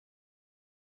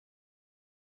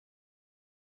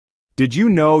Did you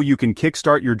know you can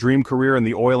kickstart your dream career in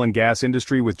the oil and gas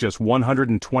industry with just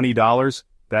 $120?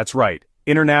 That's right.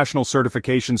 International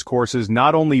certifications courses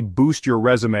not only boost your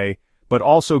resume, but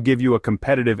also give you a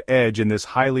competitive edge in this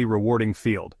highly rewarding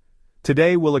field.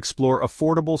 Today we'll explore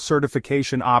affordable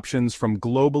certification options from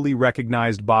globally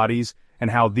recognized bodies and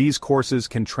how these courses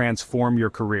can transform your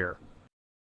career.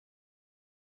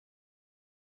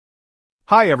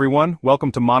 Hi everyone, welcome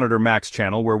to Monitor Max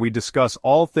channel where we discuss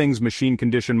all things machine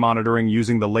condition monitoring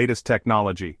using the latest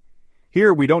technology.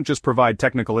 Here we don't just provide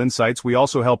technical insights, we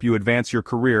also help you advance your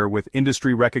career with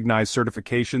industry-recognized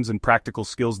certifications and practical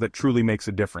skills that truly makes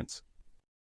a difference.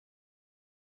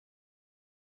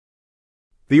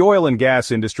 The oil and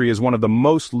gas industry is one of the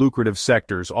most lucrative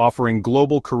sectors, offering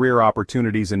global career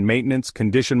opportunities in maintenance,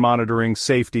 condition monitoring,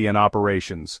 safety, and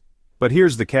operations. But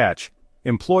here's the catch.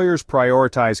 Employers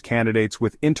prioritize candidates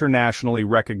with internationally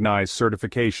recognized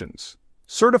certifications.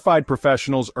 Certified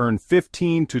professionals earn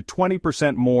 15 to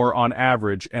 20% more on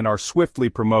average and are swiftly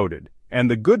promoted. And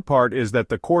the good part is that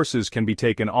the courses can be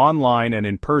taken online and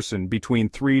in person between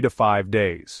 3 to 5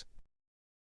 days.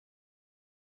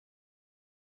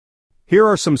 Here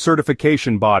are some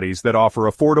certification bodies that offer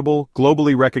affordable,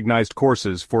 globally recognized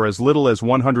courses for as little as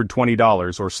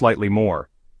 $120 or slightly more.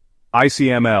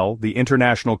 ICML, the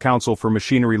International Council for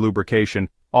Machinery Lubrication,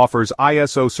 offers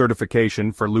ISO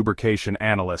certification for lubrication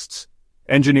analysts.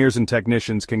 Engineers and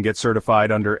technicians can get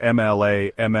certified under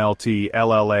MLA, MLT,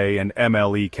 LLA, and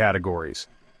MLE categories.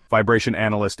 Vibration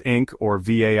Analyst Inc., or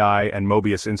VAI, and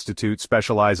Mobius Institute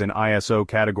specialize in ISO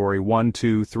Category 1,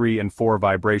 2, 3, and 4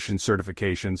 vibration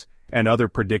certifications, and other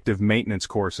predictive maintenance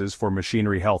courses for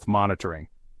machinery health monitoring.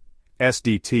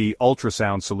 SDT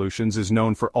Ultrasound Solutions is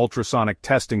known for ultrasonic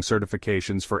testing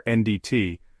certifications for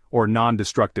NDT, or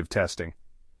non-destructive testing.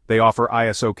 They offer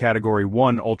ISO Category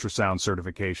 1 ultrasound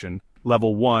certification,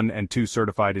 Level 1 and 2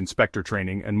 certified inspector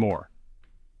training, and more.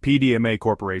 PDMA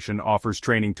Corporation offers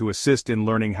training to assist in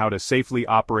learning how to safely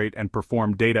operate and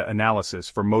perform data analysis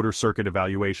for motor circuit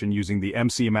evaluation using the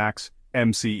MCMAX,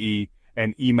 MCE,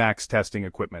 and EMAX testing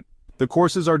equipment. The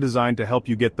courses are designed to help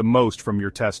you get the most from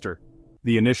your tester.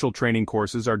 The initial training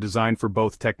courses are designed for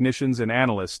both technicians and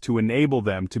analysts to enable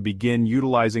them to begin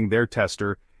utilizing their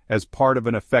tester as part of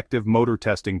an effective motor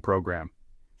testing program.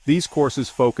 These courses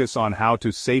focus on how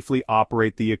to safely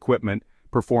operate the equipment,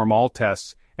 perform all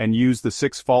tests, and use the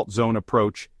 6-fault zone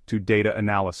approach to data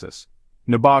analysis.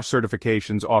 NBOSH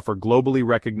certifications offer globally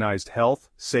recognized health,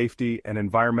 safety, and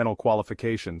environmental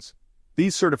qualifications.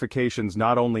 These certifications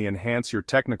not only enhance your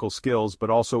technical skills but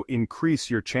also increase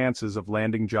your chances of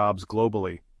landing jobs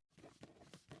globally.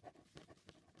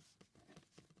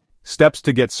 Steps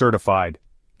to get certified.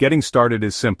 Getting started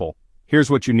is simple. Here's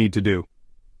what you need to do.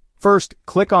 First,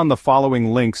 click on the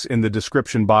following links in the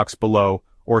description box below,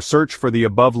 or search for the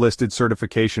above-listed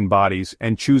certification bodies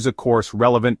and choose a course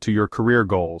relevant to your career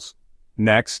goals.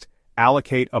 Next,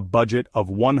 allocate a budget of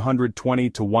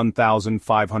 $120 to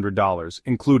 $1,500,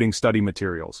 including study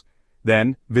materials.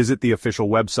 Then, visit the official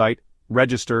website,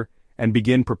 register, and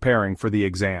begin preparing for the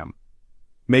exam.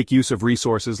 Make use of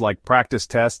resources like practice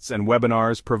tests and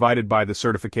webinars provided by the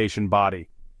certification body.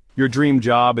 Your dream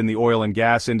job in the oil and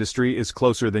gas industry is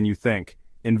closer than you think.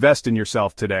 Invest in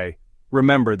yourself today.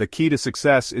 Remember, the key to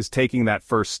success is taking that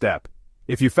first step.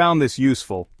 If you found this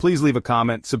useful, please leave a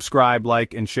comment, subscribe,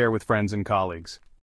 like, and share with friends and colleagues.